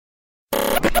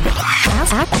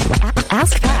AskPat.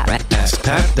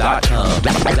 AskPat.com.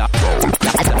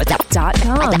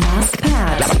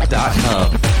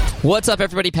 What's up,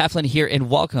 everybody? Pat Flynn here, and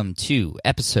welcome to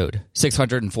episode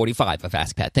 645 of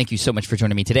Ask Pat. Thank you so much for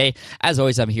joining me today. As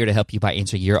always, I'm here to help you by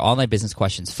answering your online business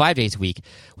questions 5 days a week.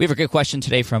 We have a good question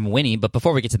today from Winnie, but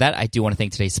before we get to that, I do want to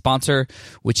thank today's sponsor,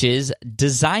 which is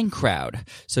Design Crowd.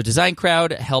 So Design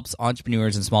Crowd helps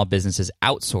entrepreneurs and small businesses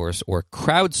outsource or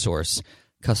crowdsource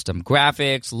custom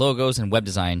graphics, logos, and web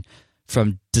design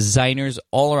from designers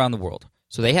all around the world.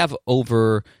 So they have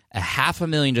over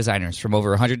 500,000 designers from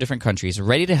over 100 different countries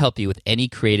ready to help you with any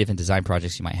creative and design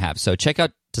projects you might have. So check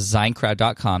out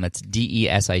designcrowd.com. That's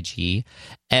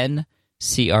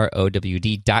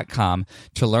DESIGNCROWD.com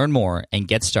to learn more and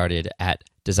get started at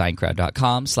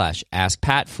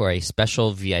designcrowd.com/askpat for a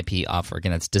special VIP offer.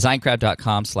 Again, that's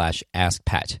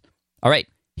designcrowd.com/askpat. All right,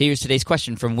 here's today's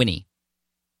question from Winnie.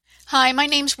 Hi, my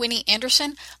name's Winnie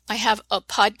Anderson. I have a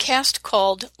podcast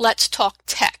called Let's Talk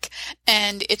Tech,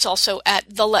 and it's also at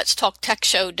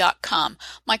theletstalktechshow.com.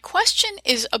 My question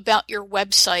is about your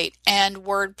website and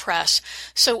WordPress.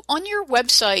 So on your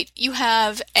website, you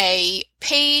have a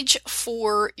page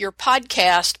for your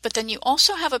podcast, but then you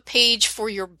also have a page for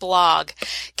your blog.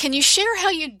 Can you share how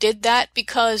you did that?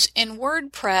 Because in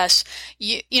WordPress,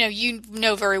 you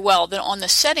know very well that on the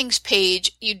settings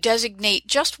page, you designate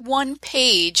just one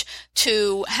page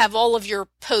to have all of your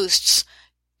posts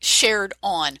shared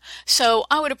on. So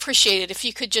I would appreciate it if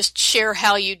you could just share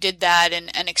how you did that and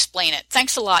explain it.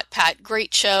 Thanks a lot, Pat.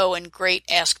 Great show and great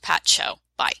Ask Pat show.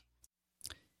 Bye.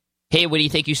 Hey, Winnie,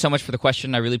 thank you so much for the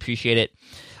question. I really appreciate it.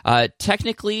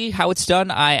 Technically, how it's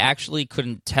done, I actually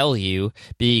couldn't tell you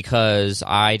because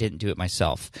I didn't do it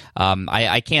myself.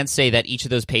 I can say that each of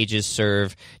those pages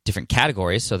serve different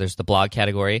categories. So there's the blog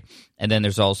category, and then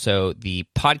there's also the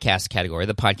podcast category,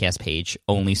 the podcast page,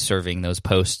 only serving those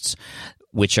posts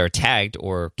which are tagged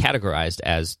or categorized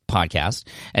as podcast.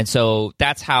 And so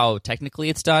that's how technically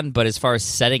it's done. But as far as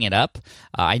setting it up,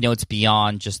 I know it's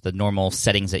beyond just the normal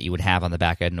settings that you would have on the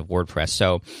back end of WordPress.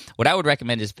 So what I would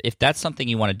recommend is if that's something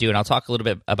you want to do, and I'll talk a little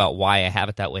bit about why I have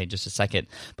it that way in just a second,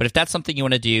 but if that's something you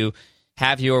want to do,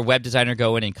 have your web designer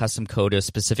go in and custom code a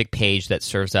specific page that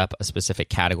serves up a specific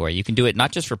category. You can do it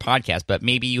not just for podcasts, but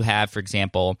maybe you have, for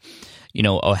example,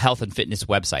 a health and fitness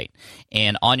website.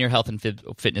 And on your health and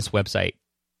fitness website,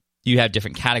 you have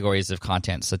different categories of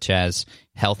content, such as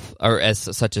health, or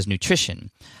such as nutrition,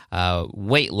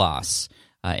 weight loss,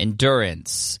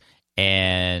 endurance,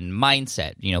 and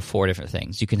mindset. 4 different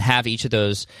things. You can have each of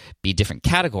those be different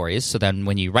categories. So then,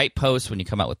 when you write posts, when you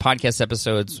come out with podcast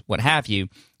episodes, what have you,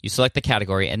 you select the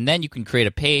category, and then you can create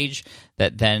a page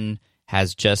that then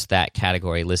has just that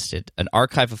category listed, an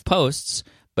archive of posts,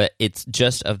 but it's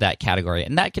just of that category.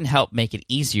 And that can help make it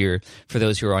easier for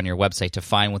those who are on your website to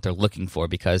find what they're looking for,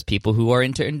 because people who are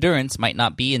into endurance might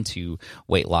not be into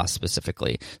weight loss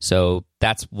specifically. So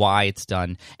that's why it's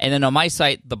done. And then on my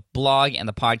site, the blog and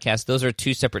the podcast, those are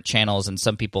 2 separate channels, and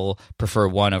some people prefer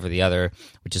one over the other,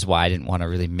 which is why I didn't want to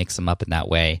really mix them up in that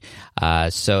way.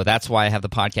 So that's why I have the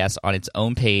podcast on its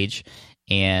own page.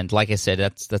 And like I said,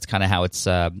 that's kind of how it's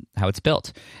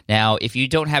built. Now, if you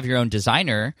don't have your own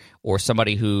designer or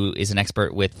somebody who is an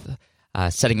expert with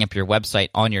setting up your website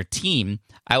on your team,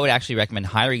 I would actually recommend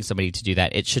hiring somebody to do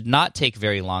that. It should not take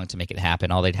very long to make it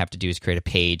happen. All they'd have to do is create a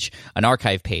page, an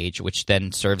archive page, which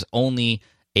then serves only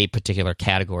a particular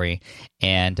category,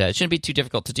 and it shouldn't be too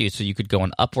difficult to do. So you could go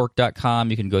on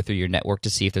Upwork.com. You can go through your network to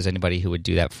see if there's anybody who would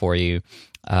do that for you.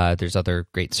 There's other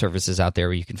great services out there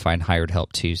where you can find hired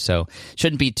help too. So it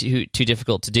shouldn't be too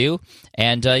difficult to do.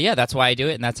 And that's why I do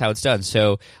it, and that's how it's done.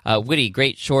 So Woody,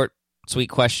 great, short, sweet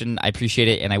question. I appreciate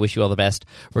it, and I wish you all the best.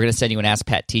 We're going to send you an Ask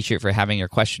Pat t-shirt for having your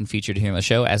question featured here on the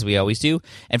show, as we always do.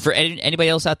 And for anybody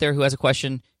else out there who has a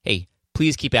question, hey,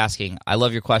 please keep asking. I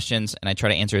love your questions, and I try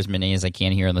to answer as many as I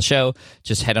can here on the show.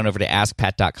 Just head on over to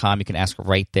askpat.com. You can ask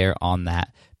right there on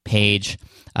that page.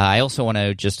 I also want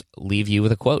to just leave you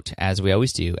with a quote, as we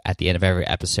always do at the end of every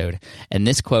episode. And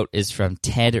this quote is from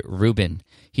Ted Rubin.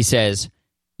 He says,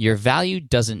 "Your value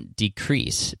doesn't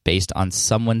decrease based on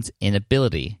someone's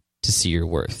inability to see your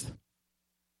worth."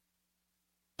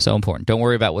 So important. Don't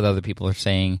worry about what other people are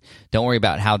saying. Don't worry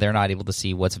about how they're not able to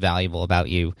see what's valuable about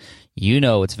you. You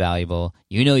know what's valuable.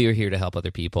 You know you're here to help other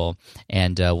people.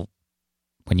 And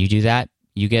when you do that,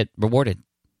 you get rewarded.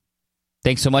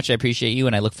 Thanks so much. I appreciate you,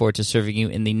 and I look forward to serving you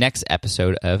in the next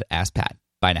episode of Ask Pat.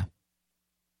 Bye now.